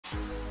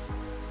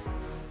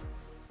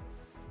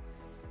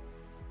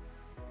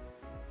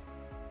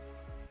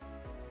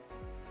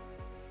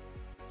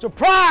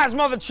Surprise,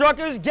 mother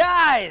truckers,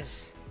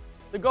 guys!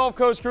 The Gulf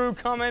Coast crew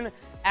coming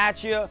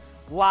at you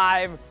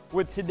live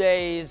with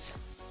today's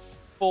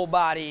full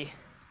body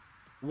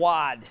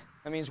WOD.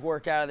 That means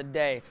workout of the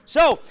day.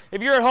 So, if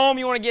you're at home,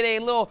 you want to get a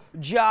little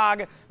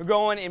jog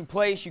going in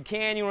place, you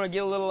can. You want to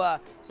get a little,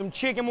 some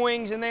chicken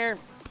wings in there,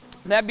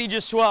 that'd be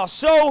just swell.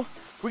 So,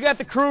 we got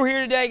the crew here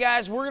today,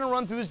 guys. We're going to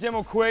run through this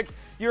demo quick.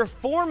 Your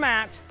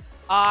format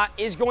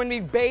is going to be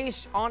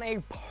based on a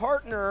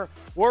partner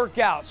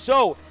workout.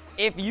 So,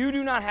 if you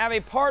do not have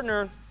a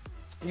partner,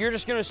 you're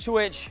just going to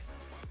switch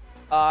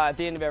at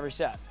the end of every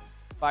set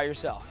by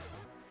yourself.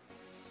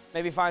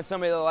 Maybe find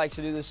somebody that likes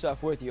to do this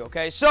stuff with you,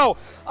 okay? So,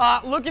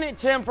 looking at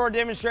Tim for our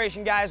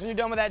demonstration, guys. When you're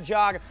done with that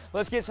jog,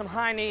 let's get some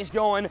high knees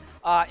going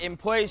in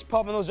place,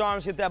 pumping those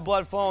arms, get that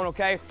blood flowing,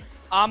 okay?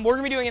 We're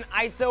gonna be doing an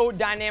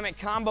isodynamic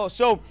combo.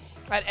 So,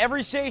 at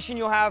every station,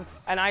 you'll have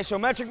an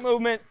isometric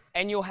movement,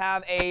 and you'll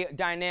have a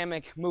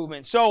dynamic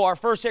movement. So our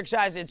first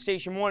exercise at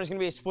station 1 is gonna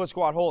be a split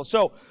squat hold.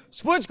 So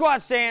split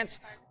squat stance,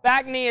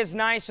 back knee is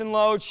nice and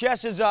low,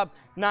 chest is up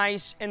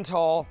nice and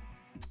tall,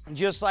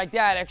 just like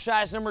that.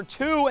 Exercise number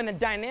 2 in the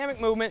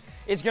dynamic movement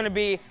is gonna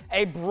be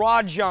a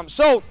broad jump.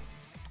 So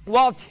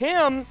while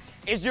Tim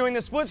is doing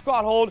the split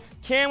squat hold,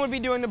 Cam would be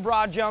doing the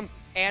broad jump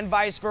and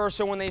vice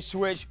versa when they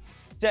switch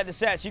set to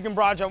set. So you can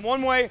broad jump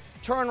one way,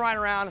 turn right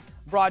around,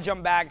 broad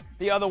jump back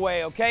the other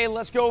way, okay?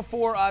 Let's go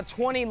for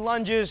 20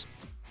 lunges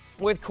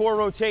with core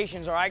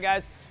rotations, all right,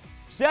 guys?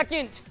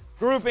 Second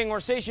grouping,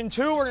 or station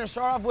 2, we're gonna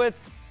start off with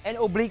an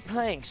oblique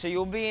plank. So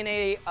you'll be in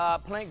a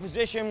plank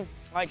position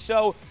like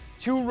so.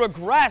 To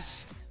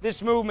regress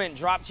this movement,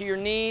 drop to your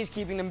knees,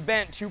 keeping them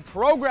bent. To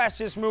progress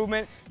this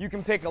movement, you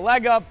can pick a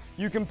leg up,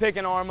 you can pick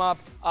an arm up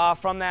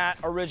from that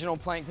original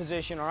plank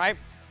position, all right?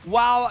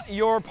 While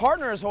your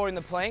partner is holding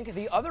the plank,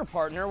 the other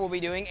partner will be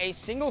doing a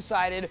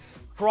single-sided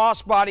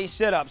cross-body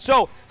sit-up.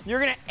 So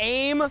you're gonna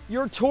aim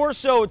your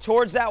torso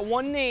towards that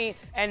one knee,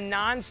 and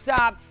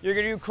non-stop, you're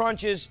gonna do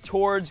crunches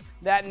towards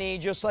that knee,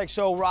 just like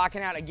so,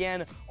 rocking out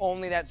again,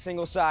 only that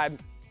single side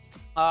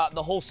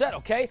the whole set,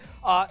 okay?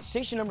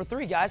 Station number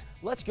 3, guys,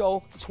 let's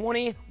go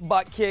 20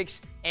 butt kicks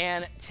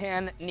and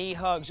 10 knee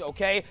hugs,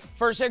 okay?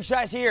 First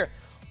exercise here,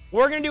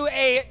 we're gonna do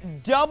a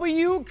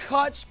W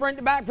cut sprint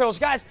to back pedals.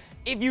 Guys,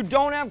 if you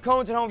don't have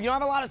cones at home, if you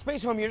don't have a lot of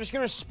space at home, you're just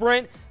gonna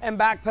sprint and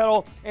back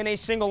pedal in a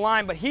single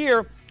line. But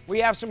here, we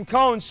have some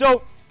cones.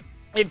 So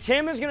if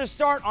Tim is gonna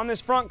start on this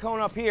front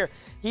cone up here,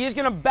 he is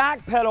gonna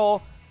back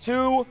pedal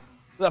to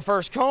the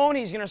first cone,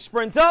 he's gonna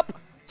sprint up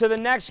to the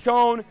next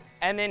cone,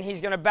 and then he's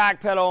gonna back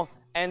pedal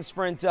and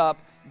sprint up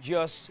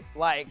just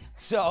like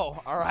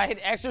so, all right?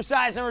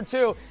 Exercise number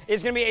 2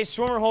 is gonna be a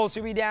swimmer hold,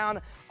 so you'll be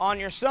down on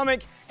your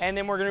stomach, and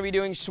then we're gonna be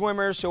doing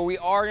swimmers, so we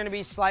are gonna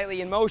be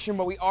slightly in motion,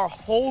 but we are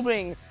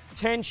holding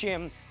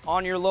tension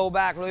on your low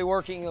back, really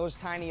working those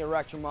tiny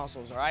erector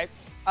muscles, all right?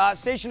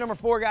 Station number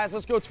 4, guys,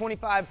 let's go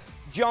 25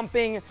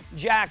 jumping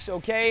jacks,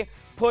 okay?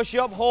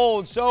 Push-up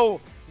hold, so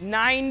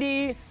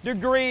 90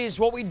 degrees.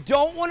 What we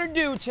don't wanna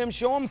do, Tim,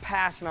 show them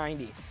past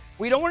 90.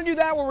 We don't want to do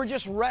that where we're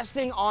just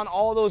resting on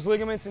all those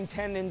ligaments and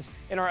tendons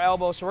in our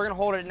elbows. So we're going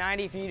to hold it at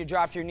 90. If you need to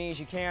drop to your knees,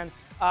 you can.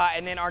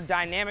 And then our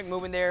dynamic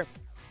movement there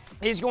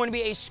is going to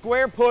be a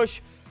square push,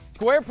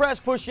 square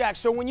press push jack.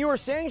 So when you are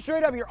standing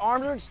straight up, your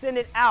arms are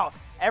extended out.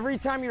 Every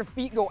time your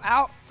feet go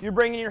out, you're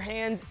bringing your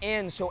hands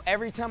in. So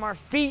every time our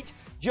feet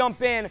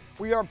jump in,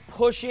 we are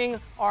pushing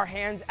our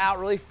hands out,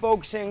 really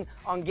focusing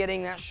on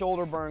getting that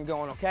shoulder burn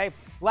going, okay?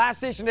 Last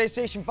station today,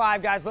 station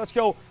 5, guys. Let's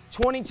go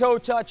 20 toe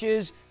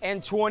touches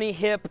and 20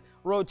 hip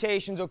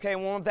rotations, okay?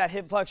 One with that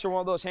hip flexor, one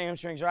of those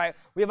hamstrings, all right?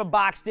 We have a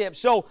box dip.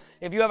 So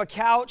if you have a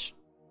couch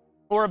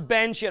or a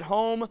bench at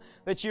home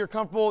that you're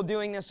comfortable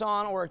doing this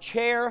on, or a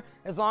chair,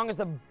 as long as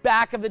the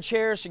back of the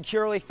chair is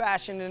securely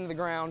fashioned into the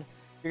ground,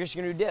 you're just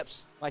gonna do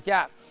dips like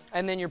that.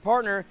 And then your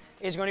partner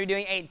is going to be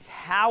doing a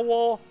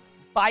towel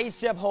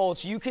bicep hold.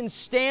 So you can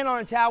stand on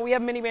a towel. We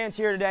have mini bands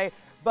here today,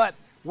 but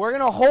we're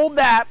gonna hold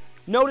that.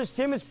 Notice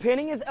Tim is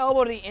pinning his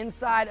elbow to the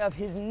inside of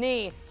his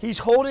knee. He's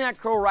holding that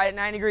curl right at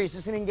 90 degrees.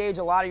 This is going to engage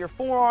a lot of your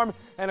forearm,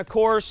 and of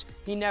course,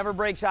 he never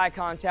breaks eye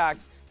contact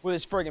with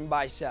his friggin'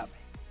 bicep.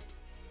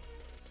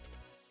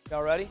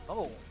 Y'all ready?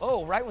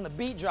 Oh, right when the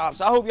beat drops.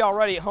 I hope y'all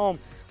ready at home.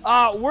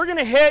 We're going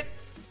to hit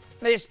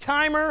this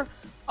timer.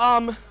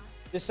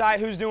 Decide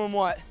who's doing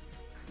what.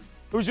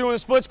 Who's doing the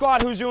split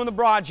squat, who's doing the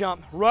broad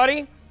jump.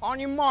 Ready? On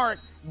your mark,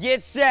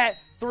 get set,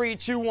 3,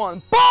 2,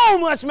 1.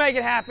 Boom! Let's make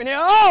it happen.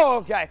 Oh,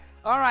 okay.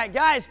 All right,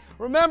 guys,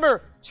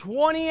 remember,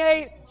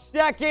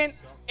 28-second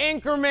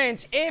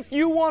increments. If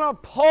you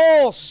want to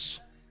pulse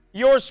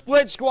your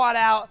split squat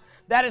out,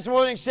 that is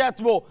more than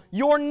acceptable.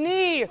 Your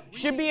knee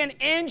should be an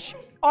inch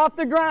off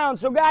the ground.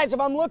 So, guys,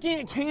 if I'm looking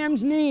at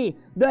Cam's knee,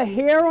 the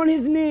hair on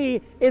his knee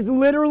is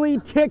literally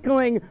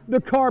tickling the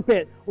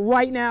carpet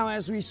right now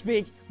as we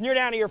speak. You're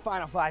down to your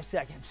final 5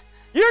 seconds.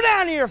 You're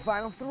down to your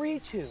final 3,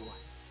 2,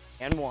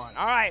 and 1.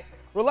 All right,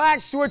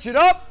 relax, switch it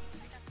up.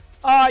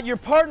 Your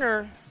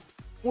partner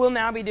will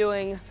now be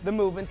doing the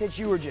movement that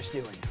you were just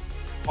doing.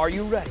 Are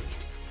you ready?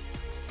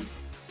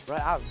 Right,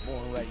 I was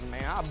born ready,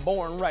 man. I'm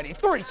born ready.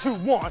 3, 2,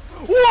 1.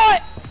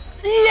 What?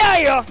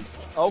 Yeah!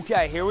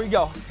 Okay, here we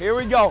go. Here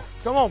we go.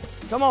 Come on.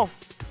 Come on.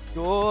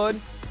 Good.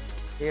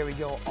 Here we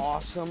go.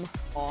 Awesome.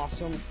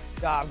 Awesome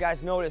job.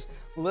 Guys, notice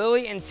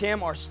Lily and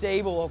Tim are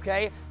stable,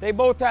 okay? They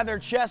both have their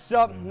chests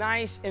up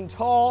nice and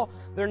tall.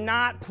 They're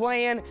not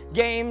playing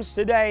games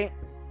today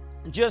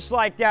just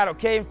like that,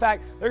 okay? In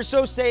fact, they're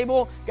so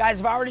stable. Guys,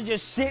 if I were to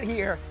just sit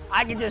here,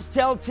 I could just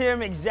tell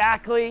Tim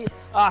exactly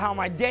how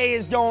my day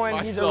is going.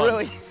 He's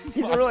a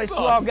really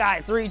slow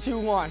guy. 3, 2,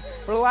 1.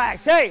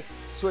 Relax. Hey,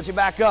 switch it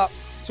back up.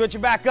 Switch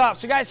it back up.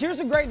 So guys, here's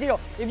a great deal.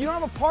 If you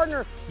don't have a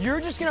partner, you're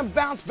just gonna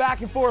bounce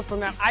back and forth from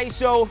that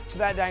ISO to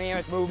that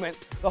dynamic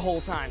movement the whole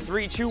time.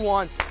 3, 2,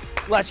 1.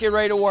 Let's get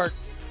ready to work.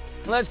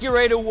 Let's get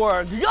ready to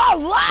work. God,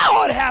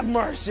 Lord have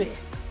mercy.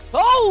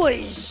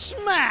 Holy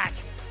smack.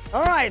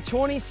 All right,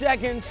 20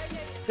 seconds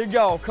to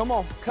go. Come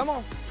on, come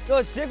on. So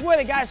let's stick with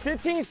it, guys.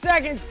 15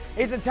 seconds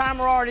is the time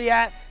we're already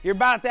at. You're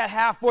about at that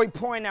halfway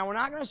point now. We're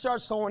not going to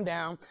start slowing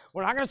down.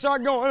 We're not going to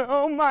start going,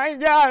 oh my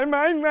God,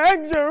 my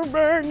legs are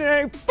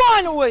burning.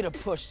 Find a way to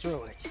push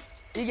through it.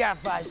 You got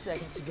 5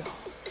 seconds to go.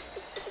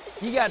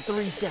 You got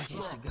 3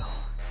 seconds to go.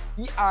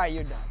 All right,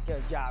 you're done.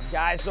 Good job,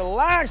 guys.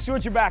 Relax,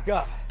 switch it back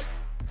up.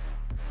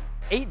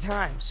 8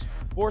 times,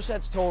 4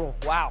 sets total.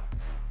 Wow.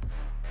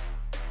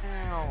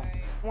 Wow.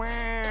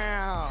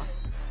 Wow.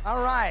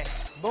 All right.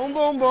 Boom,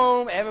 boom,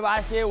 boom.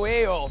 Everybody say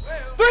wheel.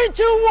 3,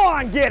 2,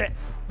 1. Get it.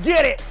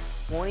 Get it.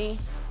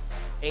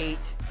 28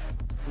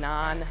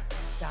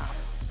 non-stop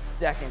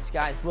seconds.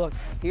 Guys, look,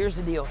 here's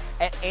the deal.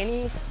 At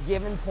any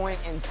given point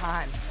in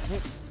time,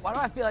 why do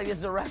I feel like this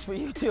is a rest for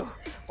you too?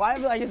 Why do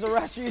I feel like it's a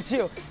rest for you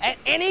too? At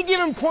any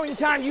given point in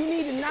time, you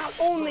need to not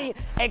only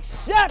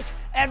accept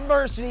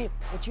adversity,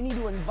 but you need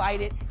to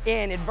invite it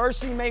in.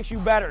 Adversity makes you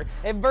better.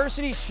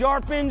 Adversity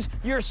sharpens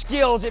your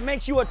skills. It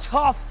makes you a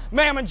tough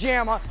mamma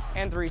jamma.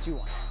 And 3, 2,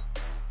 1.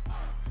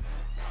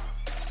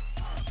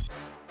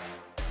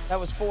 That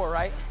was 4,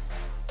 right?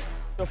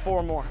 So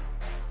 4 more.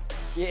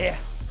 Yeah.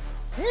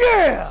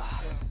 Yeah!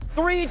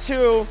 3,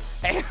 2,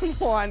 and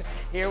 1.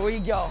 Here we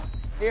go.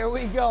 Here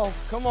we go.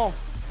 Come on.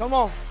 Come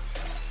on.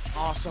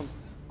 Awesome.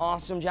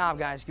 Awesome job,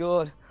 guys.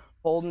 Good.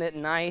 Holding it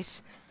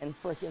nice and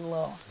freaking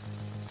low.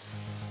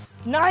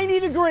 90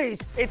 degrees.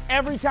 It's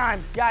every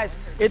time. Guys,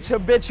 it's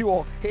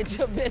habitual. It's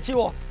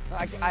habitual.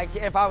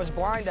 If I was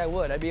blind, I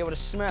would. I'd be able to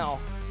smell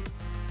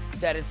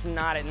that it's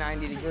not at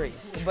 90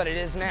 degrees. But it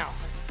is now.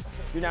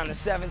 You're down to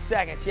 7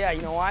 seconds. Yeah,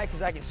 you know why?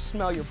 Because I can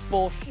smell your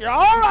bullshit.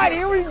 All right,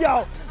 here we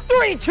go.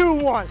 3, 2,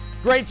 1.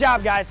 Great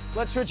job, guys.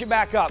 Let's switch it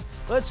back up.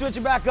 Let's switch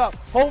it back up.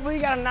 Hopefully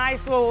you got a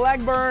nice little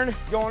leg burn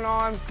going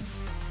on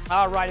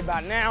right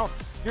about now.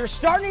 You're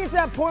starting to get to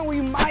that point where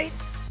you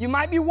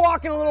might be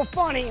walking a little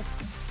funny,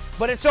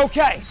 but it's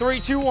okay. 3,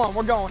 2, 1.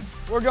 We're going.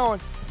 We're going.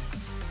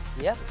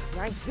 Yep.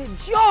 Nice big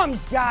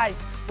jumps, guys.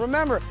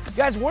 Remember,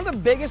 guys, one of the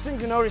biggest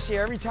things to notice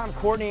here, every time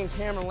Courtney and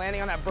Cameron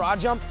landing on that broad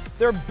jump,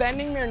 they're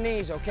bending their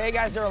knees, okay,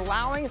 guys? They're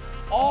allowing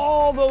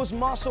all those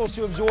muscles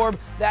to absorb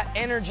that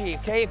energy,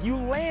 okay? If you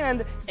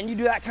land and you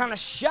do that kind of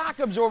shock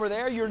absorber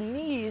there, your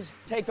knees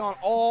take on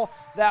all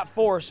that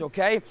force,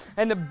 okay?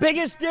 And the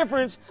biggest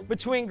difference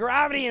between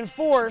gravity and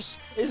force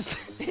is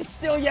it's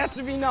still yet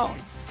to be known.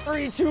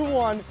 3, 2,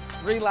 1,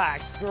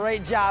 relax.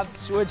 Great job.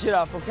 Switch it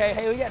up, okay?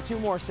 Hey, we got 2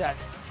 more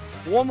sets.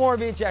 1 more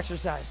of each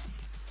exercise.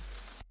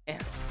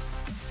 And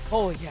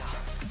holy cow.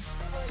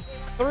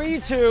 3,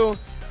 2,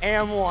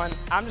 and 1.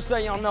 I'm just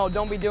letting y'all know,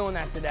 don't be doing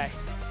that today.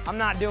 I'm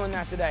not doing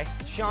that today.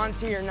 Shaun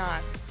T or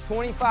not.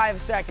 25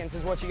 seconds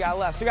is what you got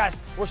left. So guys,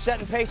 we're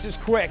setting paces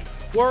quick.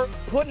 We're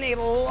putting a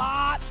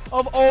lot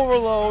of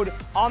overload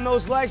on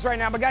those legs right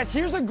now. But guys,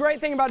 here's the great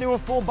thing about doing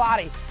full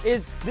body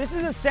is this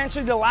is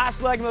essentially the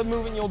last leg of the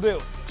movement you'll do.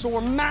 So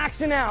we're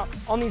maxing out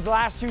on these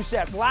last 2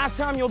 sets. Last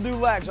time you'll do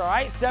legs, all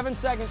right? 7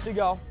 seconds to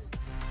go.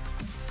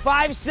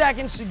 5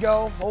 seconds to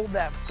go. Hold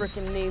that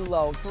freaking knee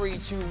low. 3,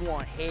 2,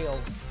 1. Hell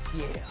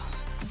yeah.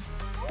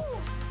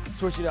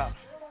 Switch it up.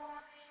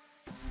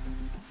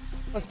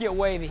 Let's get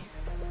wavy.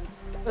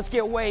 Let's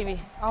get wavy.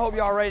 I hope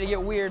y'all ready to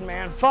get weird,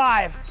 man.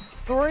 5,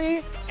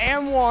 3,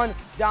 and 1.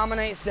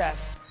 Dominate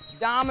sets.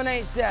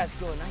 Dominate sets.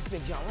 Good. Nice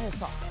big jump. Land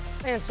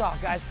soft. Land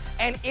soft, guys.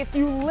 And if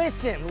you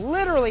listen,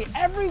 literally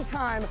every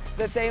time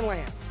that they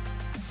land,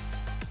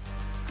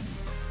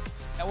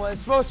 well,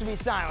 it's supposed to be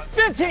silent.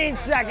 15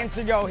 seconds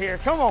to go here.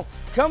 Come on.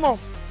 Come on.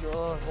 Good.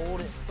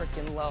 Hold it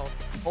freaking low.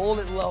 Hold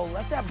it low.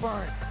 Let that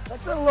burn.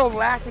 Let that little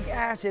lactic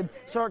acid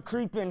start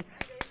creeping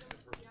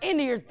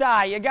into your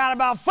thigh. You got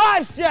about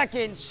 5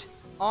 seconds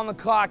on the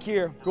clock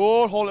here.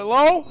 Good. Hold it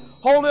low.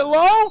 Hold it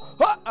low.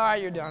 All right,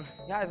 you're done.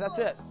 Guys, that's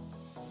it.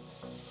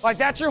 Like,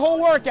 that's your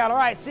whole workout. All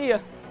right, see ya.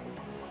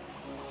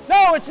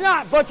 No, it's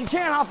not, but you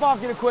can hop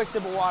off, get a quick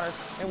sip of water,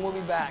 and we'll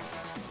be back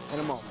in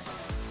a moment.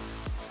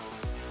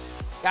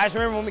 Guys,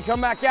 remember, when we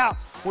come back out,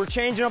 we're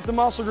changing up the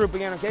muscle group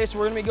again, okay? So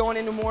we're gonna be going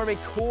into more of a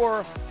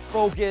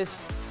core-focused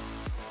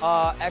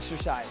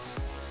exercise.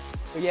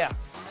 So yeah,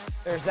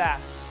 there's that.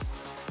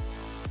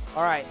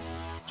 All right,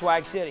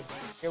 Swag City,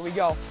 here we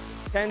go.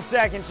 10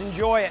 seconds,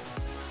 enjoy it.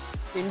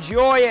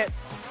 Enjoy it.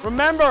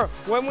 Remember,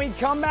 when we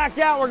come back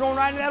out, we're going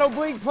right into that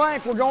oblique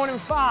plank. We're going in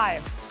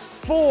 5,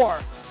 4,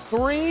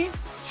 3,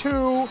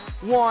 2,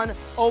 1,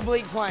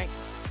 oblique plank.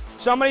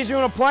 Somebody's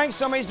doing a plank,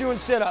 somebody's doing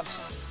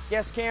sit-ups.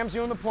 Yes, Cam's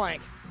doing the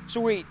plank.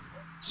 Sweet,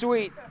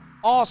 sweet,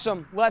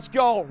 awesome. Let's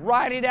go.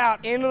 Ride it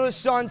out into the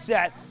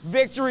sunset.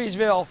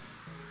 Victoriesville.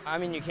 I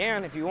mean, you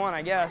can if you want,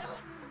 I guess,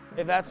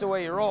 if that's the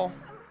way you roll.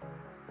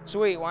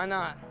 Sweet, why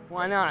not?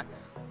 Why not?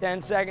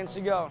 10 seconds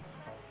to go.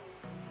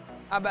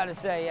 I'm about to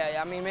say,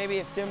 yeah, I mean, maybe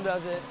if Tim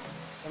does it,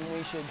 then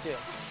we should too.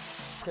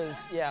 Because,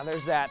 yeah,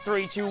 there's that.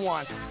 3, 2,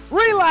 1.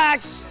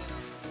 Relax.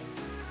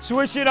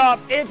 Switch it up.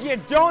 If you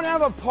don't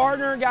have a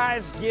partner,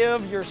 guys,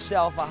 give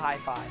yourself a high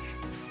five.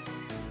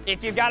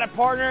 If you've got a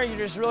partner, you're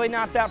just really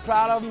not that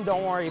proud of them,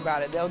 don't worry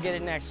about it. They'll get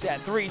it next set.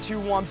 3, 2,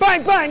 1.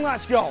 Bang, bang,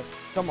 let's go.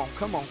 Come on,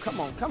 come on, come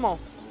on, come on.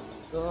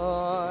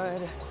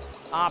 Good.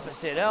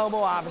 Opposite elbow,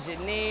 opposite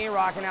knee,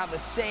 rocking out the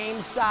same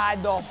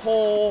side the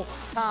whole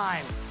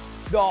time.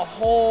 The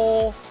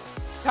whole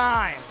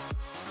time.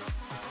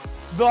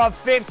 The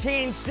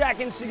 15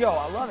 seconds to go.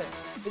 I love it.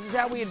 This is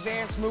how we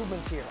advance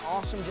movements here.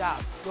 Awesome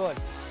job. Good.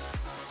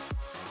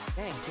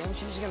 Dang, Kim,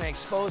 she's just gonna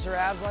expose her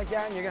abs like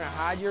that and you're gonna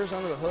hide yours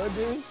under the hood,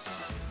 dude?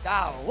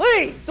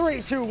 Golly!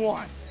 3, 2,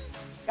 1.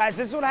 Guys,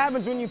 this is what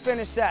happens when you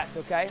finish sets,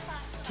 okay?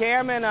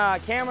 Cam and I,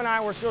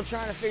 we're still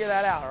trying to figure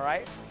that out, all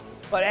right?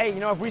 But hey,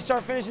 you know, if we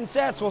start finishing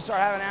sets, we'll start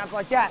having abs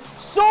like that.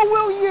 So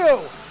will you!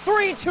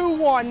 3, 2,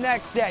 1,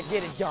 next set,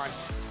 get it done.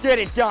 Get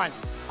it done.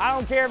 I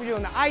don't care if you're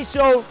doing the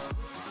ISO,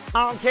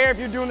 I don't care if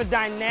you're doing the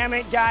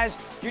dynamic, guys.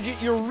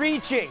 You're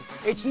reaching.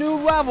 It's new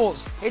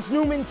levels. It's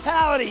new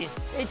mentalities.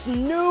 It's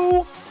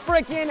new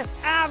freaking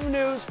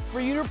avenues for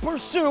you to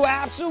pursue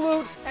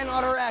absolute and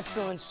utter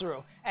excellence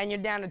through. And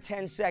you're down to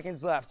 10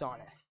 seconds left on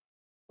it.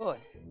 Good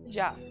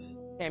job.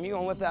 Damn, you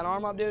gonna lift that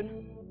arm up, dude?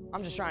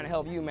 I'm just trying to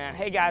help you, man.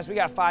 Hey, guys, we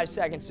got 5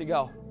 seconds to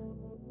go.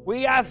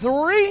 We got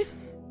 3,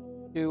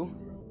 2,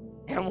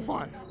 and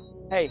 1.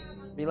 Hey,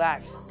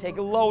 relax. Take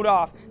a load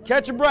off.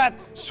 Catch your breath.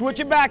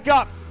 Switch it back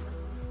up.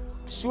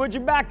 Switch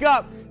it back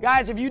up.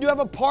 Guys, if you do have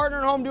a partner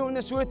at home doing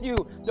this with you,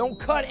 don't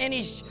cut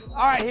any.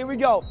 All right, here we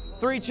go.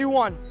 3, 2,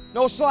 1.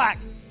 No slack.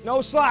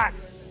 No slack.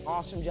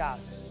 Awesome job.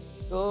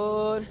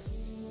 Good.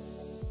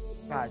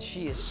 God,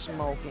 she is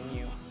smoking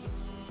you.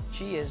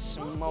 She is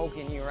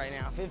smoking you right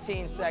now.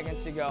 15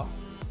 seconds to go.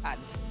 God.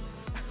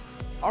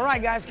 All right,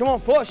 guys, come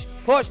on, push,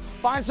 push.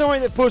 Find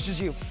somebody that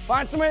pushes you.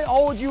 Find somebody that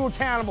holds you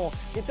accountable.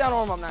 Get that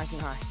arm up nice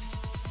and high.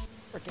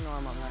 Freaking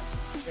arm up nice and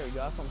high. There we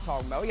go, that's what I'm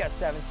talking about. We got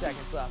 7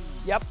 seconds left.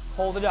 Yep,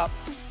 hold it up.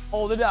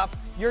 Hold it up.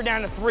 You're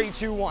down to 3,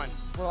 2, 1.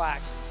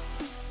 Relax.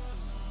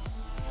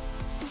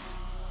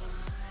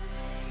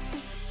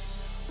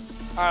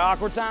 All right,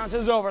 awkward silence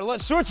is over.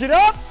 Let's switch it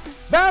up.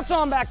 Bounce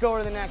on back over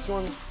to the next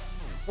one.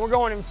 We're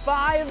going in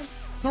 5,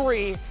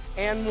 3,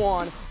 and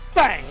 1.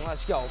 Bang!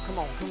 Let's go. Come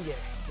on, come get it.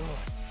 Good.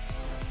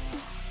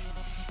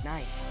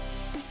 Nice.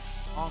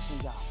 Awesome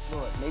job.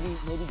 Good.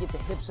 Maybe get the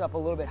hips up a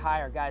little bit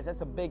higher, guys.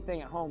 That's a big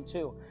thing at home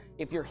too.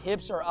 If your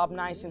hips are up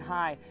nice and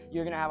high,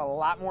 you're gonna have a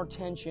lot more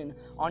tension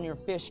on your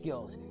fish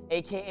gills,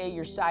 aka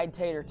your side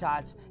tater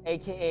tots,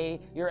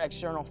 aka your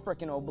external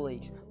frickin'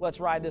 obliques. Let's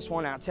ride this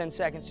one out. 10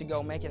 seconds to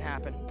go. Make it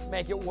happen.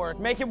 Make it work.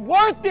 Make it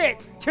worth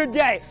it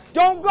today.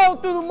 Don't go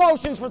through the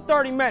motions for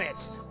 30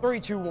 minutes.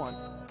 3, 2, 1.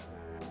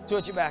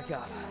 Switch it back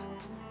up.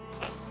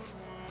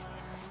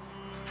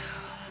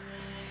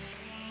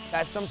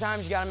 Guys,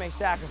 sometimes you gotta make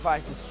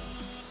sacrifices.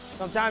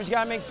 Sometimes you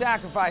gotta make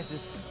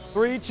sacrifices.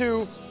 3,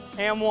 2,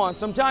 and 1.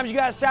 Sometimes you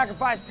gotta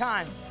sacrifice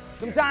time.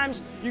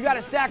 Sometimes you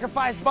gotta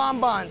sacrifice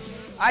bonbons.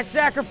 I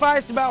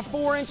sacrificed about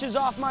 4 inches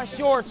off my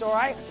shorts, all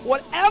right?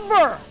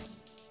 Whatever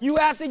you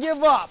have to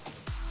give up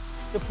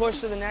to push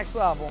to the next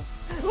level,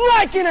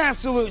 like an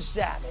absolute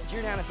savage.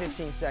 You're down to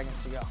 15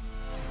 seconds to go.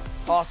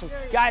 Awesome.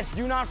 Guys,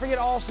 do not forget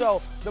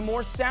also, the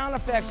more sound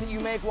effects that you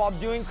make while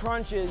doing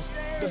crunches,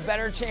 the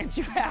better chance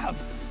you have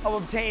of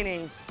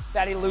obtaining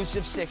that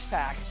elusive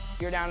 6-pack.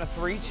 You're down to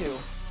 3, 2,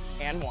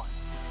 and 1.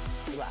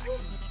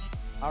 Relax.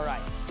 All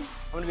right.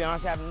 I'm gonna be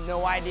honest, I have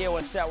no idea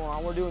what set we're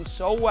on. We're doing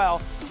so well.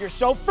 You're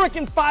so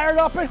freaking fired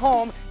up at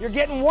home. You're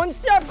getting 1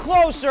 step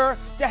closer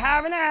to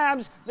having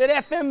abs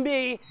that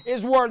FMB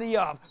is worthy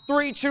of.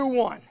 3, 2,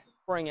 1.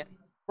 Bring it.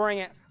 Bring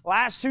it.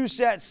 Last 2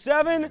 sets,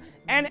 7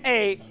 and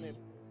 8.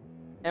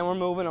 And we're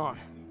moving on.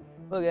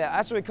 Look at that.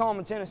 That's what we call them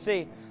in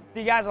Tennessee.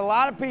 See, guys, a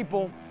lot of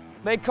people,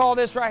 they call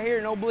this right here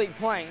an oblique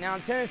plank. Now,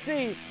 in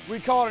Tennessee, we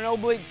call it an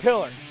oblique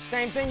pillar.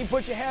 Same thing you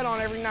put your head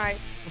on every night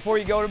before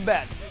you go to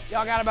bed.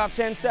 Y'all got about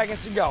 10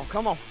 seconds to go.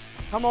 Come on.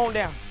 Come on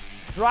down.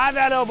 Drive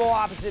that elbow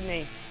opposite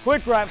knee.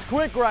 Quick reps,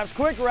 quick reps,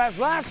 quick reps.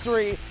 Last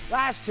 3,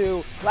 last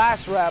 2,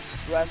 last rep,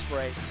 rest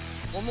break.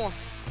 One more.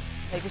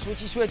 Take a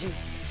switchy, switchy.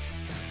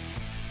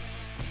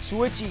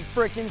 Switchy,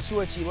 freaking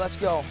switchy. Let's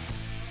go.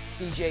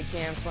 DJ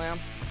Cam Slam.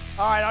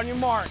 All right, on your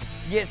mark,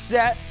 get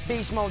set,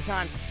 beast mode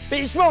time.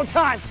 Beast mode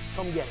time.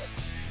 Come get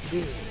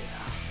it.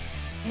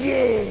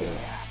 Yeah.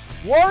 Yeah.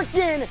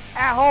 Working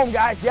at home,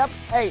 guys. Yep.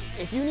 Hey,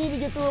 if you need to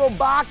get the little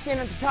box in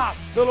at the top,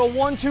 the little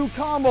 1-2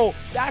 combo,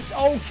 that's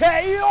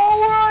okay.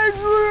 All right,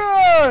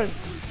 Adrian.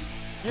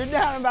 You're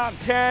down about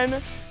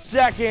 10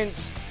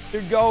 seconds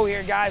to go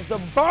here, guys. The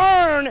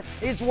burn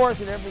is worth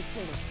it every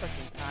single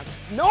freaking time,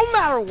 no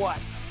matter what.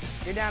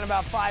 You're down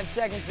about 5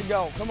 seconds to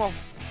go. Come on,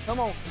 come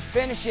on,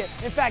 finish it.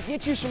 In fact,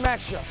 get you some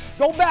extra.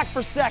 Go back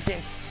for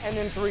seconds, and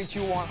then 3,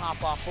 2, 1,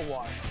 hop off the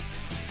water.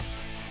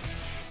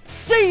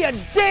 See ya,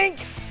 dink!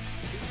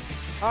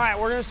 All right,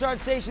 we're gonna start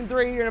station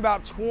 3 here in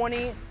about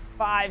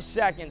 25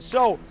 seconds.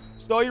 So,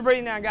 slow your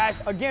breathing down, guys.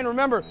 Again,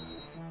 remember,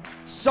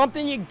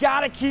 something you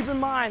gotta keep in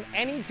mind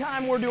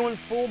anytime we're doing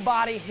full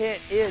body HIIT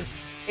is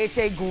it's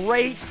a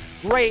great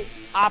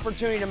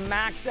opportunity to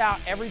max out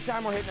every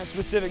time we're hitting a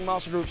specific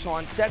muscle group. So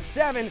on set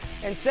 7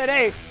 and set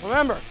 8,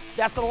 remember,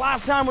 that's the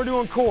last time we're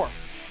doing core.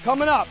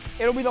 Coming up,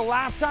 it'll be the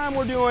last time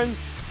we're doing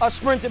a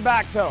sprinted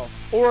back pedal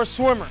or a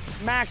swimmer.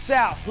 Max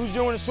out. Who's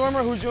doing a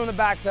swimmer? Who's doing the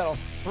back pedal?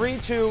 3,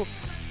 2,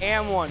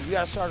 and 1. You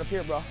gotta start up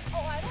here, bro. Oh,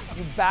 I don't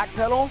know. You back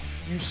pedal,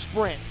 you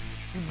sprint.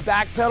 You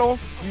back pedal,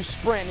 you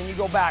sprint, and you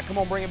go back. Come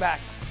on, bring it back.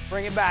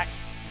 Bring it back.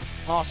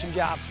 Awesome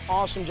job.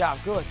 Awesome job.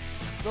 Good.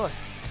 Good.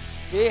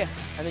 Yeah.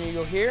 And then you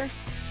go here,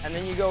 and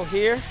then you go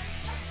here,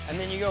 and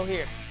then you go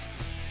here.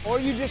 Or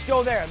you just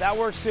go there. That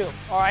works too.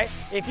 All right?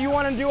 If you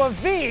want to do a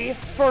V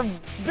for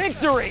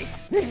victory,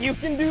 then you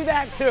can do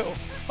that too.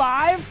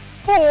 5,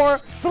 4,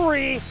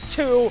 3,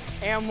 2,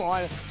 and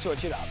 1.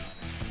 Switch it up.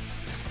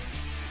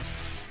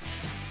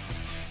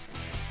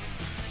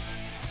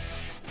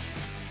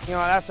 You know,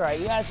 that's all right.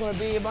 You guys want to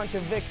be a bunch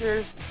of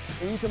victors,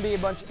 and you can be a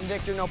bunch of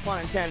victor, no pun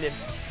intended.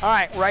 All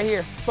right, right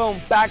here. Boom.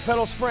 Back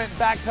pedal sprint,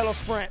 back pedal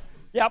sprint.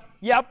 Yep,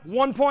 yep.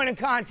 1 point of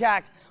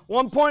contact.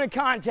 1 point of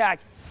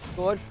contact.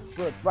 Good,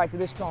 good. Right to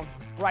this cone.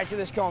 Right to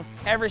this cone.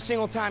 Every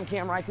single time,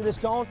 Cam. Right to this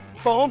cone.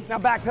 Boom. Now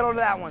back pedal to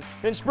that one.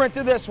 Then sprint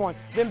to this one.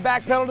 Then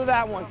back pedal to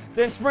that one.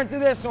 Then sprint to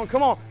this one.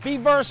 Come on. Be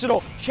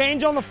versatile.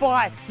 Change on the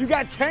fly. You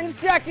got 10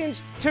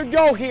 seconds to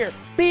go here.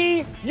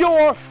 Be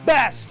your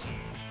best.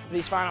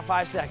 These final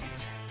 5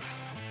 seconds.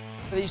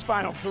 For these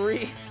final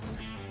 3,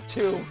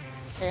 2,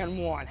 and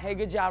 1. Hey,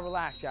 good job.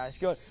 Relax, guys.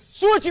 Good.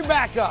 Switch it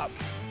back up.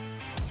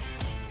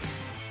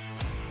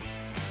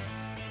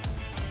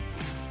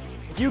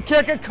 If you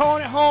kick a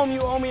cone at home,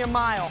 you owe me a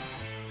mile.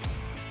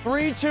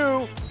 3,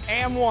 2,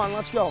 and 1.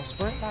 Let's go.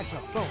 Sprint, back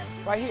up. Boom.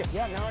 Right here.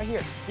 Yeah, now right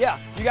here. Yeah,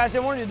 you guys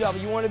didn't want to do double.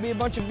 You want to be a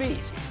bunch of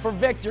V's for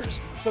victors.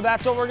 So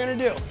that's what we're going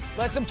to do.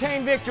 Let's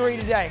obtain victory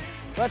today.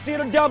 Let's get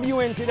a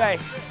W in today.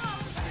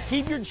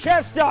 Keep your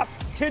chest up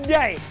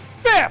today.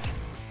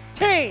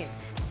 15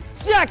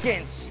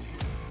 seconds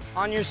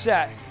on your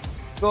set.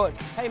 Good.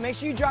 Hey, make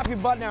sure you drop your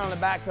butt down on the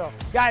back pedal.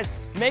 Guys,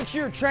 make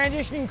sure you're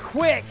transitioning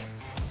quick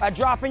by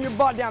dropping your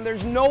butt down.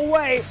 There's no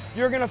way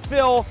you're gonna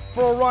fill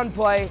for a run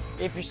play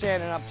if you're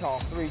standing up tall.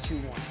 3, 2,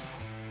 1.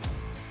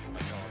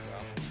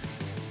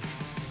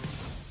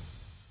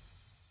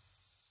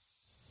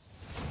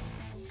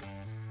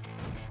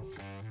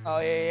 Oh,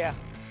 yeah.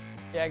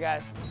 Yeah,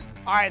 guys.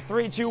 All right,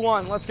 3, 2,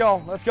 1. Let's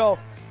go. Let's go.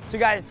 So,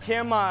 guys,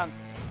 Tim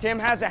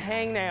has a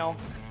hangnail,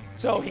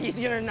 so he's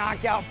gonna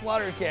knock out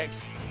flutter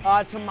kicks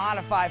to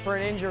modify for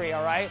an injury,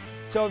 all right?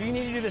 So if you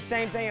need to do the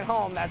same thing at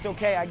home, that's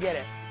okay, I get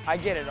it. I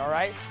get it, all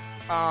right?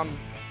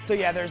 So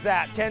yeah, there's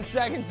that. 10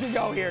 seconds to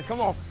go here,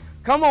 come on.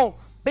 Come on,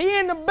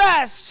 being the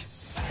best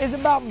is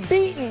about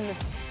beating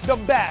the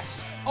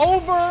best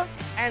over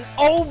and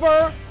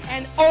over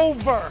and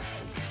over.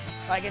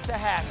 Like it's a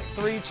habit,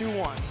 3, 2,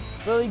 1.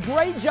 Really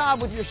great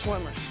job with your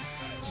swimmers.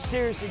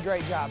 Seriously,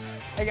 great job.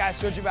 Hey guys,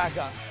 switch it back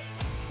up.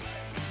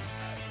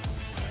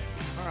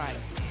 All right.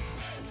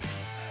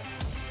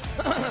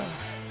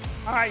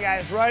 All right,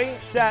 guys, ready,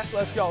 set,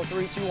 let's go.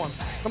 3, 2, 1.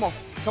 Come on,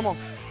 come on.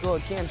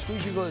 Good, Cam,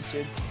 squeeze your glutes,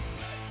 dude.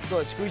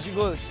 Good, squeeze your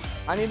glutes.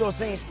 I need those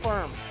things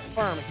firm,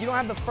 firm. If you don't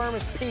have the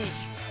firmest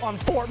peach on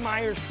Fort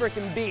Myers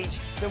frickin' beach,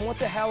 then what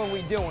the hell are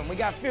we doing? We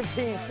got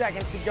 15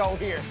 seconds to go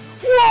here.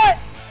 What?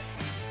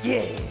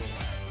 Yeah.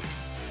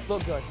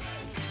 Look good,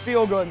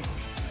 feel good.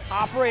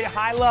 Operate at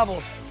high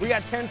levels. We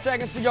got 10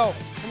 seconds to go.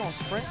 Come on,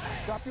 sprint,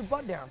 drop your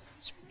butt down.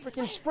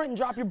 Freaking sprint and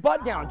drop your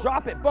butt down.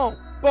 Drop it, boom,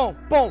 boom,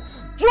 boom.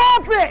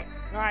 Drop it!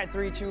 All right,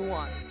 3, 2,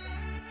 1.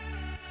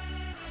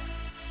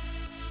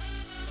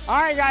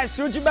 All right, guys,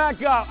 switch it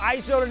back up.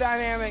 ISO to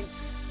dynamic,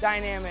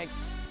 dynamic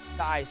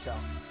to ISO.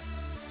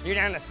 You're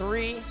down to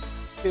 3,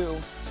 2,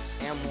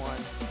 and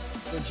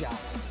 1. Good job.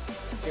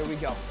 Here we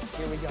go,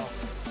 here we go.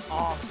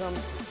 Awesome,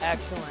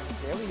 excellent.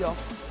 There we go,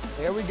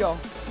 there we go.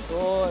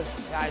 Good,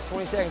 guys,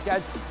 20 seconds,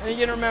 guys. And you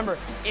gotta remember,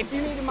 if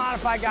you need to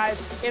modify, guys,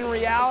 in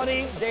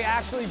reality, they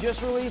actually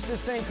just released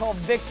this thing called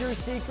Victor's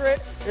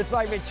Secret. It's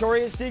like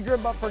Victoria's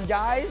Secret, but for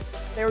guys.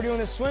 They were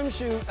doing a swim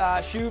shoot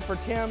for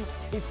Tim.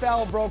 He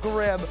fell, broke a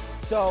rib,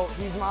 so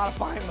he's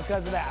modifying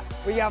because of that.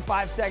 We got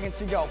 5 seconds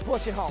to go.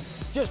 Push it home,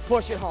 just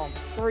push it home.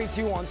 3,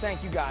 2, 1,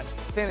 thank you, God.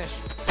 Finish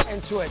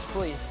and switch,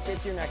 please.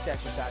 Get to your next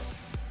exercise.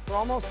 We're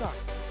almost done.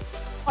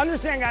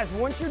 Understand, guys,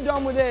 once you're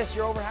done with this,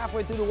 you're over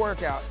halfway through the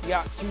workout. You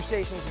got 2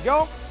 stations to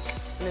go,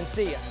 and then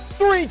see ya.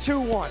 3, 2,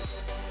 1.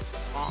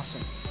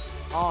 Awesome.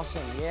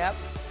 Awesome. Yep.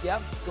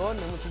 Yep, good. And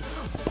then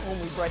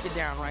boom, we break it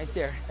down right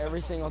there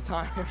every single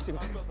time.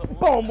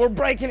 Boom, we're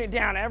breaking it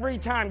down every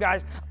time,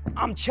 guys.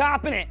 I'm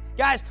chopping it.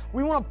 Guys,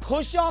 we want to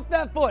push off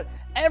that foot.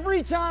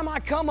 Every time I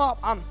come up,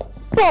 I'm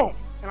boom,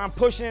 and I'm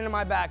pushing into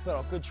my back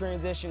pedal. Good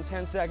transition,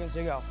 10 seconds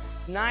to go.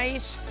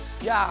 Nice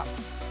job.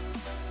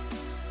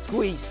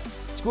 Squeeze,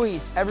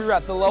 squeeze, every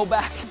rep, the low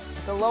back,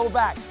 the low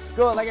back.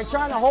 Good, like you're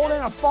trying to hold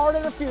in a fart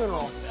at a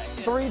funeral.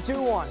 3,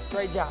 2, 1,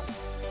 great job.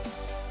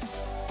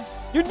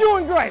 You're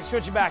doing great,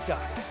 switch it back up.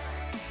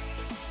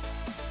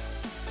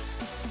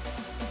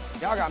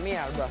 Y'all got me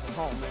out of breath at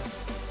home, man.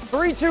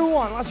 3, 2,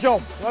 1, let's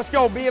go. Let's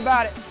go, be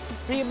about it.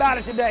 Be about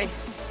it today.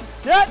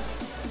 Set,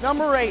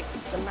 number 8,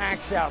 the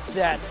max out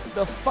set.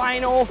 The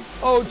final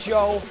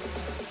ocho.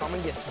 Come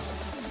and get some.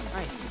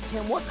 Nice.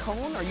 Kim, what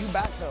cone are you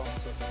backpedaling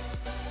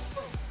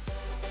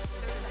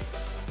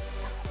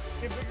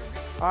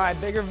to? All right,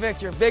 bigger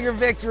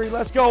victory.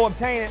 Let's go,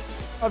 obtain it.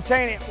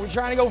 Obtain it. We're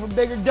trying to go for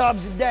bigger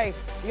dubs today.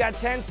 You got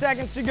 10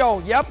 seconds to go.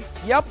 Yep,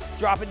 yep.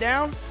 Drop it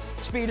down,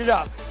 speed it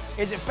up.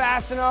 Is it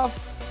fast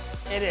enough?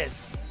 It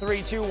is.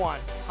 3, 2, 1.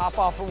 Hop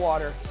off for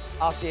water.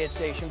 I'll see you at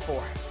station 4.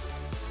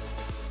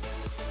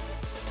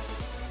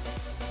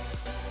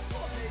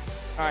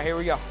 All right, here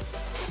we go.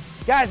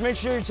 Guys, make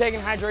sure you're taking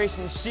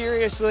hydration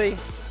seriously.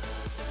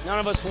 None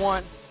of us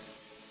want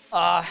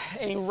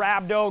any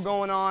rhabdo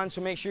going on, so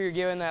make sure you're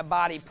giving that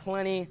body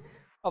plenty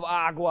of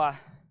agua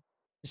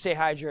to stay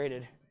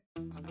hydrated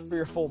for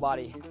your full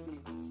body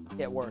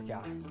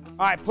workout.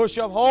 All right, push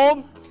up,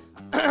 hold,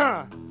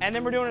 and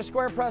then we're doing a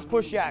square press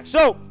push jack.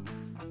 So,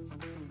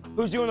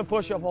 who's doing the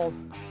push up hold?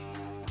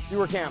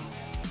 You or Cam?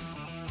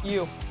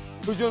 You.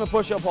 Who's doing the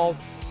push up hold?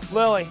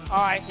 Lily. All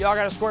right, y'all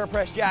got a square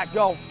press jack.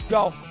 Go,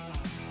 go.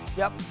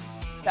 Yep,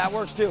 that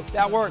works too.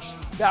 That works.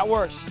 That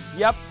works.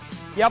 Yep,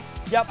 yep,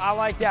 yep. I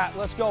like that.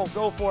 Let's go.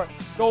 Go for it.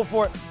 Go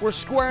for it. We're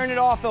squaring it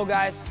off though,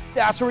 guys.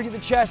 That's where we get the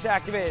chest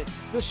activated.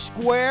 The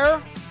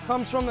square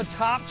comes from the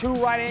top 2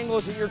 right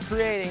angles that you're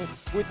creating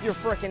with your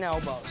frickin'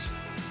 elbows.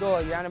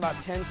 Good, you're on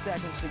about 10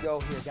 seconds to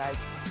go here, guys.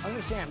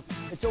 Understand,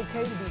 it's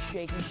okay to be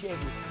shaky.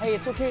 Hey,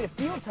 it's okay to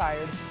feel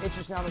tired. It's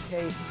just not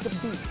okay to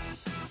be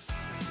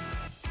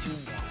too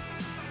young.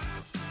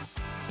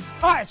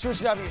 All right,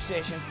 switch it up at your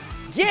station.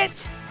 Get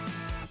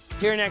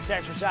to your next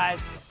exercise.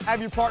 Have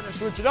your partner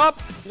switch it up.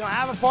 If you don't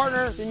have a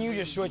partner, then you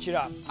just switch it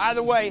up.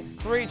 Either way,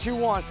 3, 2,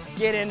 1,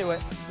 get into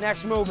it.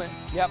 Next movement.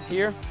 Yep,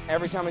 here,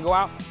 every time we go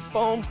out,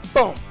 boom,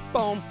 boom,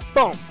 boom,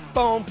 boom,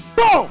 boom,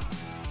 boom.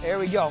 There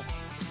we go.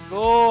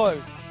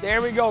 Good. There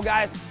we go,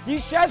 guys.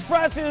 These chest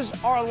presses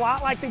are a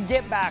lot like the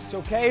get backs,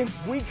 okay?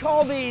 We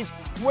call these,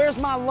 where's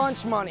my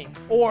lunch money?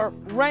 Or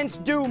rent's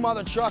due,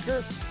 mother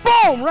trucker.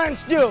 Boom,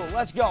 rent's due.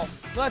 Let's go.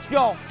 Let's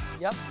go.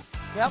 Yep,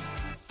 yep.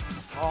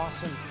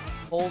 Awesome.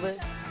 Hold it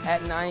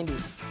at 90.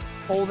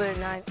 Hold it at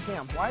 90.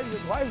 Cam,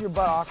 why is your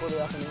butt awkwardly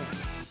up in the air?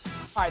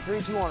 All right,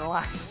 3, 2, 1,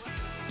 relax.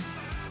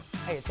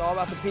 Hey, it's all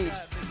about the peach.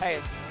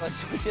 Hey, let's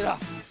switch it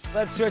up.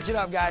 Let's switch it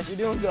up, guys. You're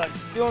doing good.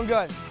 Doing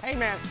good. Hey,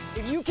 man,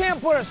 if you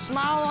can't put a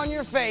smile on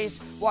your face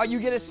while you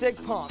get a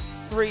sick pump,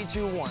 3,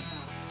 2, 1.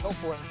 Go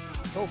for it.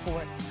 Go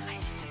for it.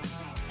 Nice.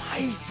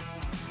 Nice.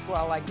 That's what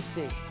I like to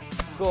see.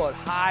 Good.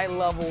 High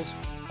levels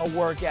of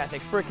work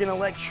ethic. Freaking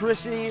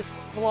electricity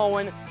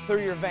flowing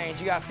through your veins.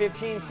 You got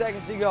 15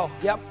 seconds to go.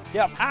 Yep,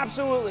 yep,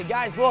 absolutely.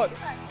 Guys, look.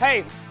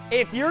 Hey,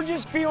 if you're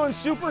just feeling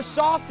super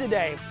soft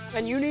today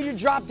and you need to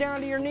drop down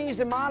to your knees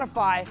and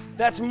modify,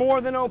 that's more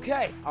than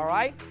okay, all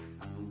right?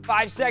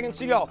 5 seconds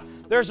to go.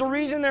 There's a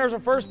reason there's a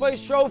first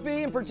place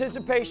trophy and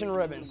participation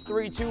ribbons.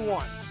 3, 2,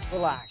 1.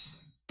 Relax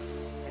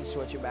and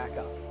switch it back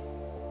up.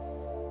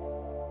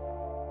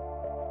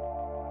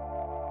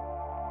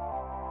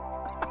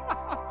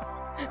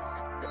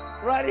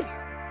 Ready?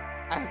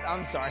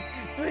 I'm sorry.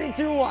 3,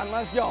 2, 1.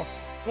 Let's go.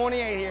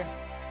 28 here.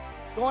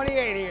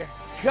 28 here.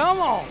 Come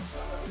on.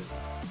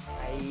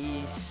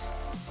 Nice.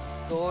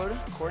 Good.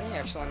 Courtney,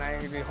 excellent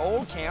 90-degree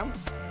hold. Cam,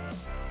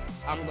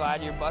 I'm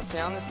glad your butt's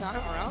down this time.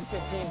 Around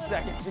 15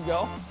 seconds to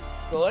go.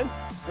 Good.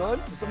 Good.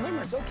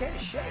 Remember, it's okay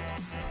to shake.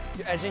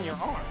 As in your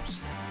arms.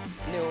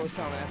 I knew it was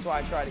coming. That's why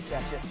I tried to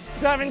catch it.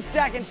 7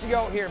 seconds to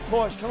go here.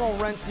 Push. Come on,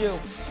 rent's due.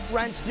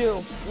 Rent's due.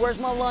 Where's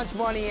my lunch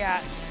money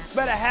at?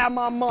 Better have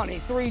my money.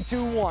 3,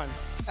 2, 1.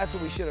 That's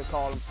what we should have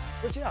called him.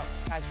 Switch it up.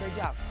 Guys, great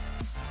job.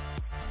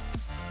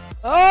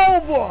 Oh,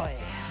 boy.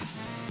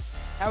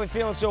 How we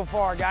feeling so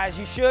far, guys?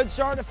 You should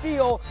start to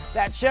feel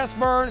that chest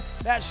burn,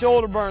 that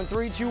shoulder burn.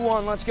 3, 2,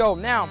 1, let's go.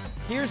 Now,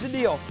 here's the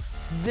deal.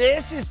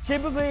 This is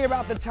typically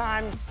about the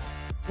time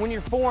when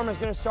your form is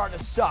going to start to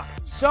suck.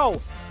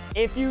 So,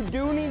 if you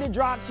do need to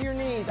drop to your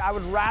knees, I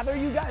would rather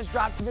you guys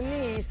drop to the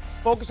knees,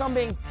 focus on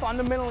being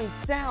fundamentally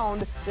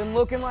sound than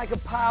looking like a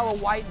pile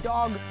of white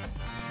dog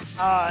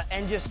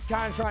and just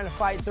kind of trying to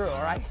fight through,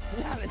 all right?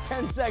 Down to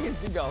 10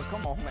 seconds to go.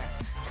 Come on, man.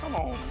 Come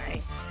on,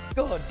 man.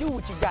 Good. Do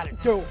what you got to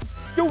do.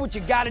 Do what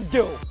you got to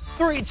do.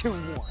 3, 2,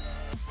 1.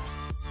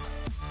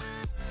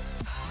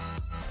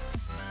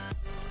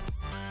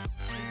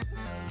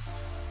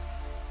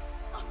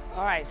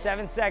 All right,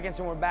 7 seconds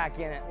and we're back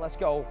in it. Let's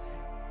go.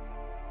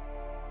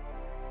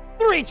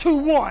 3, 3, 2,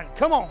 1.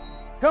 Come on.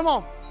 Come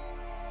on.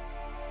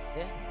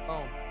 Yeah,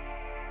 boom.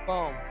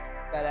 Boom.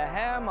 Gotta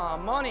have my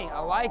money. I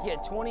like it.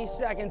 20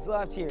 seconds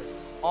left here.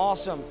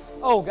 Awesome.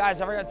 Oh,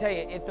 guys, I forgot to tell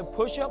you, if the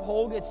push-up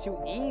hold gets too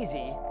easy,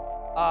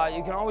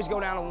 you can always go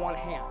down to one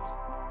hand.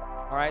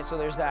 All right, so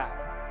there's that.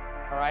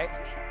 All right?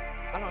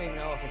 I don't even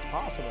know if it's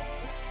possible.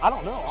 I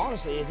don't know,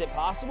 honestly. Is it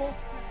possible?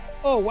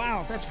 Oh,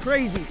 wow, that's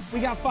crazy.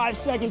 We got 5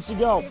 seconds to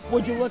go.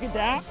 Would you look at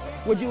that?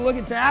 Would you look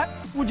at that?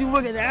 Would you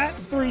look at that?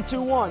 3,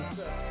 2, 1.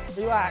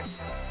 Relax.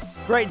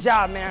 Great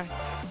job, man.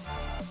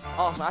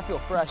 Awesome. I feel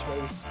fresh,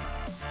 baby.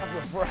 I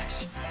feel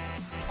fresh.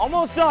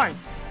 Almost done.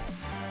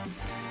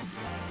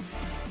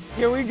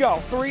 Here we go.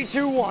 3,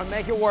 2, 1.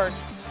 Make it work.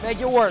 Make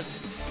it work.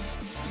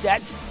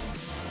 Set.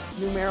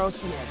 Numero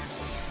 7.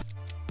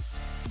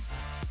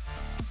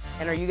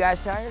 And are you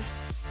guys tired?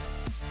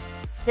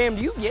 Cam,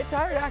 do you get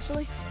tired,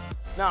 actually?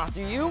 No,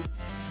 do you?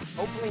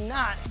 Hopefully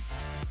not.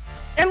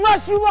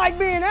 Unless you like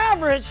being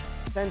average.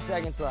 10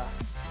 seconds left.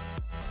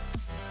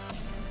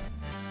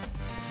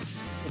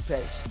 Good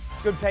pace.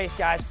 Good pace,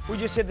 guys. We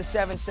just hit the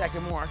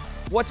 7-second mark.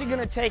 What's it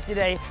gonna take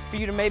today for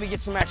you to maybe get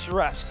some extra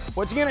reps?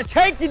 What's it gonna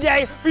take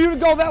today for you to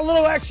go that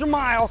little extra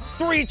mile?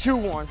 3, 2,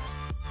 1. All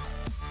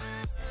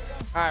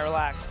right,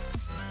 relax.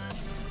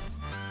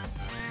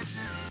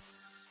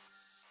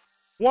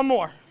 One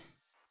more.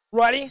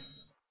 Ready,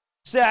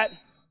 set,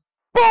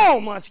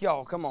 boom! Let's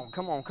go. Come on,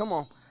 come on, come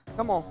on,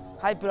 come on.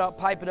 Hype it up,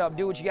 pipe it up.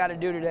 Do what you gotta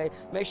do today.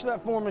 Make sure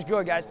that form is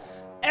good, guys.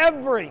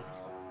 Every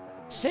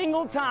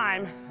single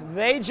time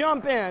they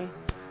jump in,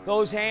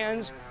 those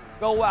hands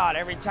go out.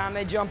 Every time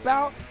they jump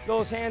out,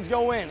 those hands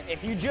go in.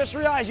 If you just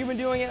realize you've been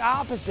doing it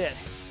opposite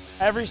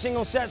every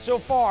single set so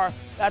far,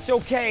 that's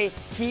okay.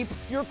 Keep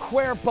your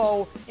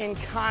cuerpo in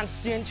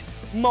constant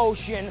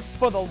motion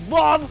for the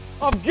love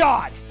of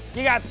God.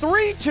 You got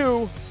 3,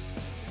 2,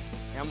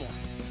 and 1.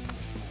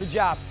 Good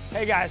job.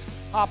 Hey guys,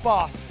 hop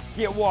off,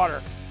 get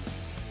water.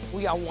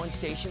 We got 1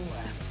 station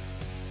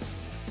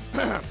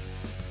left.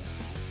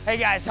 Hey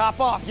guys,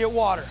 hop off, get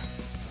water.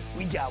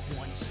 We got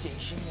 1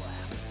 station left.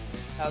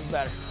 That was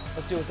better.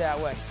 Let's do it that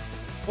way.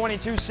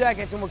 22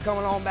 seconds and we're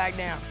coming on back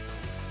down.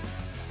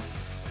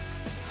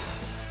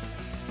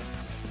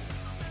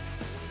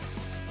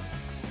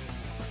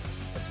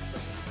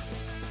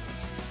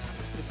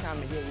 It's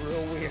time to get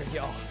real weird,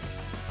 y'all.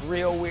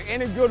 Real weird,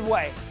 in a good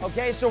way.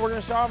 Okay, so we're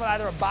gonna start with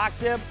either a box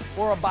dip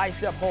or a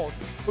bicep hold.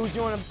 Who's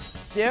doing a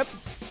dip,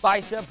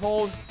 bicep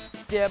hold,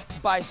 dip,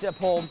 bicep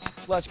hold?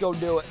 Let's go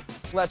do it.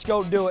 Let's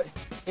go do it.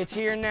 It's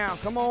here now.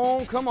 Come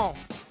on, come on.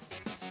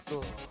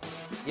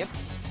 Yep,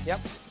 yep.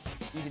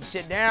 You can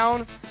sit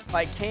down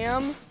like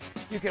Cam.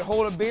 You can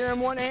hold a beer in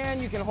one hand.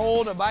 You can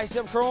hold a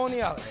bicep curl in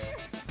the other.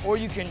 Or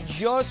you can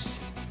just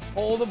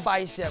hold a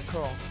bicep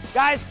curl.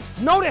 Guys,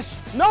 notice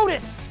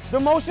the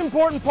most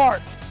important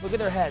part. Look at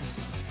their heads.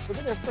 Look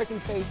at their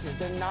freaking faces.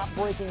 They're not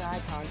breaking eye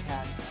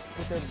contact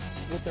with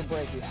their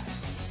breaky eye.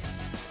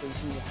 3,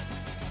 2,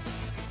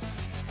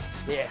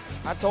 1. Yeah,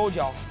 I told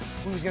y'all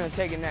who's gonna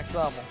take it next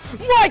level.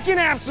 Like an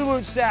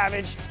absolute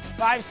savage.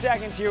 5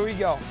 seconds, here we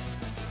go.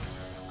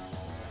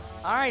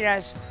 All right,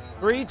 guys,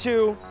 3,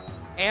 2,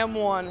 and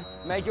 1.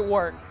 Make it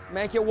work,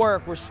 make it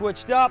work. We're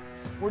switched up.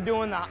 We're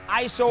doing the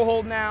ISO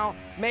hold now.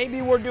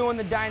 Maybe we're doing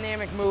the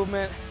dynamic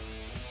movement.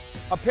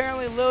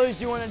 Apparently Lily's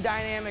doing a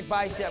dynamic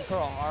bicep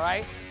curl, all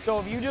right? So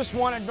if you just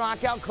want to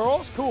knock out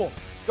curls, cool,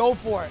 go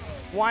for it.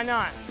 Why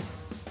not?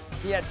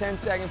 You got 10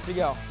 seconds to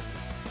go.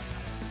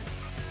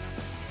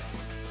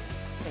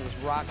 Thing's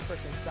rock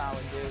freaking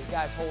solid, dude.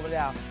 Guys, hold it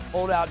out.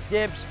 Hold out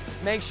dips.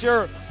 Make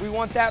sure we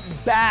want that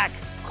back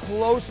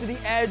close to the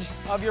edge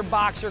of your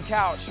boxer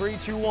couch. 3,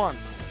 2, 1.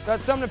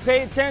 That's something to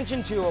pay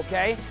attention to,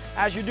 okay?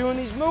 As you're doing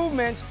these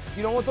movements,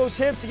 you don't want those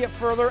hips to get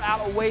further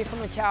out away from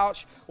the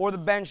couch or the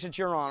bench that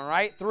you're on, all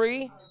right?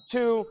 3,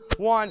 2,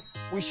 1.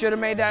 We should have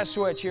made that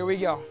switch. Here we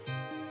go.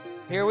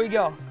 Here we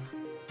go.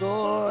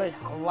 Good.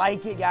 I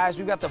like it, guys.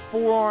 We've got the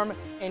forearm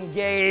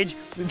engaged.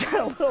 We've got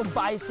a little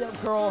bicep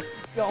curl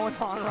going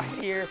on right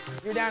here.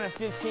 You're down to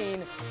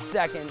 15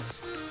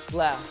 seconds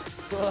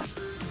left. Good.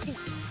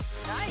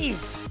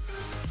 Nice.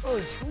 Oh,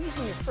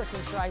 squeezing your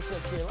freaking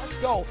triceps here. Let's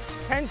go.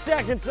 10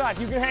 seconds left.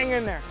 You can hang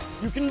in there.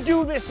 You can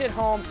do this at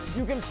home.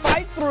 You can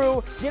fight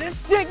through. Get a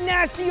sick,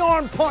 nasty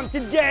arm pump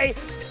today.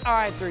 All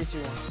right, 3, 2,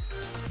 1.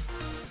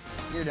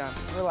 You're done.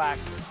 Relax.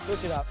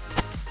 Switch it up.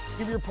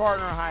 Give your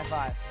partner a high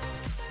five.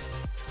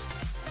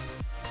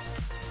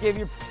 Give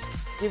your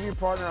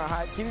partner a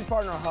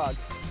hug.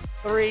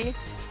 3,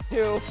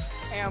 2,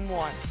 and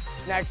 1.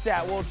 Next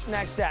set.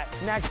 Next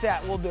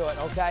set. We'll do it.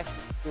 Okay.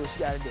 Do what you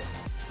gotta do.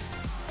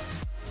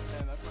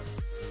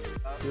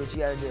 Do what you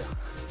gotta do.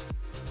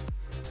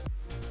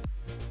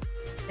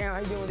 Cam, how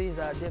you doing with these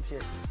dips here?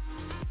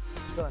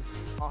 Good.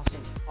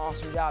 Awesome.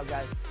 Awesome job,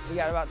 guys. We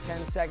got about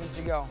 10 seconds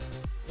to go.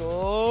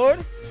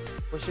 Good.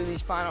 Push through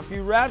these final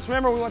few reps.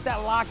 Remember, we want that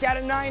lockout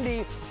at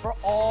 90 for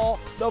all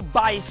the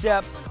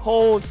bicep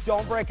holds.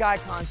 Don't break eye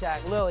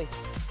contact. Lily.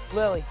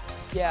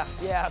 Yeah,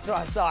 that's what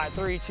I thought.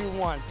 3, 2,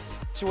 1.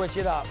 Switch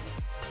it up.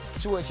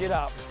 Switch it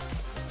up.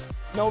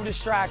 No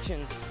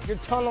distractions. You're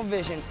tunnel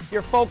vision.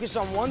 You're focused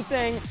on one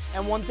thing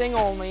and one thing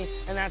only,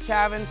 and that's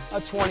having a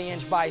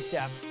 20-inch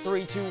bicep.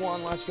 3, 2,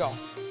 1, let's go.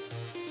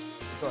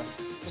 Good.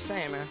 Just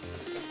saying, man.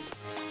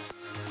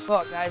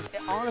 Look, guys,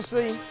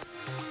 honestly,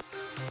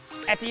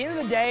 at the end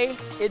of the day,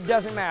 it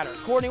doesn't matter.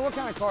 Courtney, what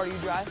kind of car do you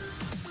drive?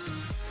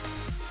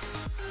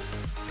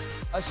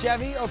 A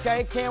Chevy?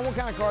 Okay. Cam, what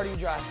kind of car do you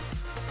drive?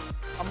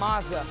 A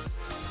Mazda.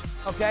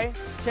 Okay.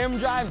 Tim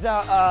drives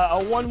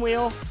a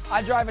one-wheel.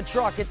 I drive a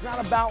truck. It's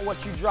not about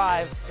what you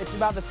drive. It's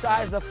about the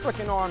size of the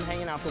frickin' arm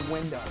hanging out the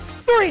window.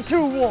 3,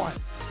 2, 1.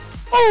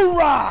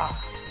 Hoorah!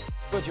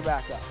 Put your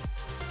back up.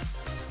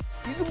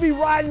 You could be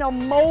riding a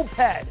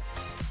moped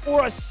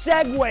or a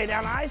Segway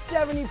down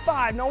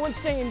I-75. No one's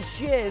saying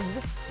shiz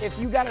if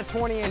you got a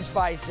 20-inch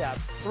bicep.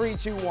 3,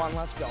 2, 1.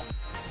 Let's go.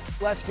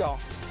 Let's go.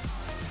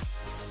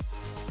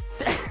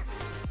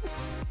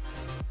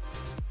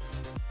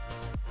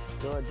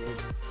 Good,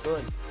 dude.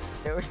 Good.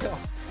 There we go.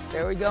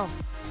 There we go.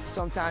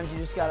 Sometimes you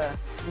just gotta,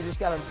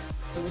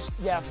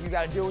 yeah, you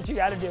gotta do what you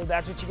gotta do.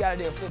 That's what you gotta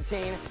do.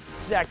 15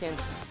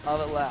 seconds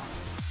of it left.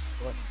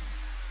 Good.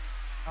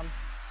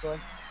 Good.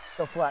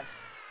 Go flex.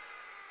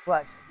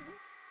 Flex.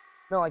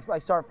 No,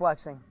 like start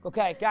flexing.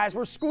 Okay, guys,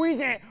 we're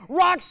squeezing it.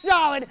 Rock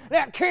solid.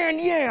 That can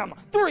yam.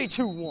 3,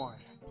 2, 1.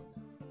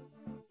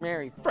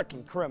 Merry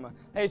frickin' Crema.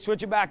 Hey,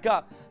 switch it back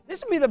up.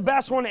 This would be the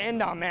best one to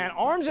end on, man.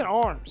 Arms and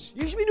arms.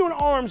 You should be doing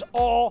arms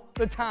all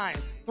the time.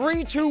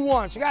 3, 2,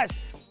 1. So guys,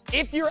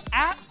 if you're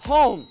at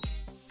home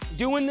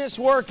doing this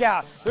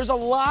workout, there's a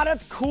lot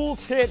of cool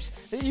tips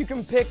that you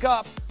can pick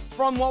up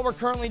from what we're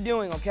currently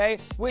doing, okay?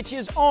 Which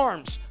is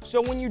arms.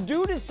 So when you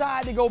do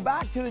decide to go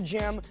back to the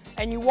gym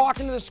and you walk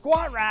into the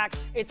squat rack,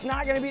 it's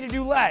not gonna be to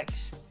do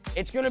legs.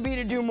 It's gonna be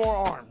to do more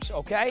arms,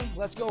 okay?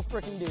 Let's go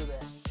frickin' do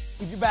this.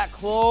 Keep your back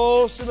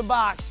close to the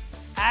box.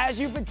 As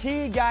you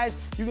fatigue, guys,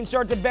 you can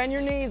start to bend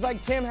your knees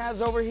like Tim has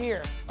over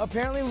here.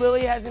 Apparently,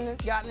 Lily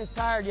hasn't gotten as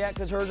tired yet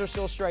because hers are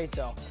still straight,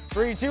 though.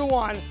 3, 2,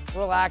 1,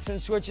 relax and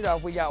switch it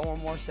up. We got one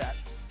more set.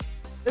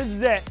 This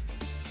is it.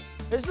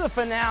 This is the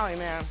finale,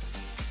 man.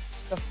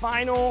 The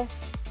final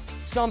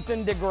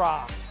something de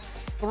gras.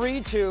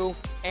 3, 2,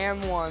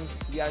 and 1.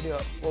 You gotta do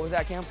it. What was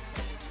that, Cam?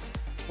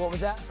 What was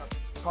that?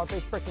 Carpe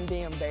frickin'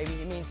 diem, baby.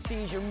 You mean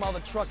seize your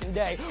mother trucking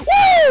day.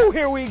 Woo!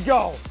 Here we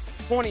go.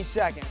 20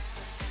 seconds.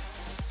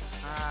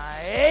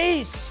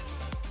 Nice.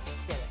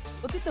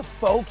 Look at the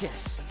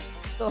focus.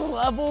 The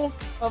level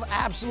of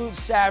absolute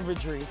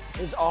savagery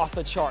is off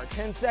the chart.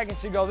 10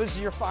 seconds to go. This is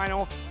your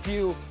final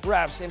few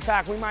reps. In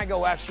fact, we might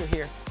go extra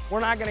here. We're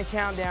not gonna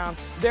count down.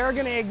 They're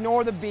gonna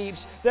ignore the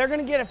beeps. They're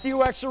gonna get a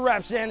few extra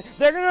reps in.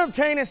 They're gonna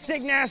obtain a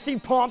sick, nasty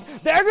pump.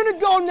 They're gonna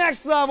go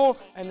next level,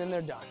 and then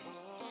they're done.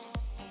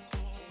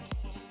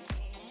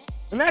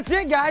 And that's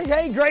it, guys.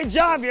 Hey, great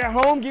job. You're at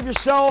home. Give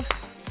yourself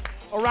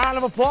a round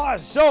of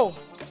applause. So,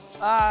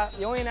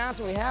 the only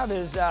announcement we have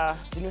is the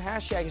new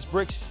hashtag is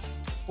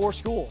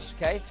Bricks4Schools,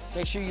 okay?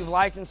 Make sure you've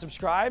liked and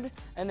subscribed,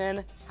 and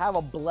then have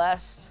a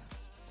blessed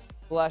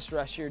rest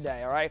of your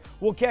day, all right?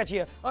 We'll catch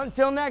you.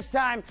 Until next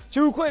time,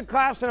 2 quick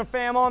claps and a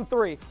fam on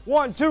 3.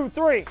 1, 2,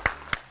 3.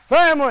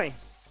 Family.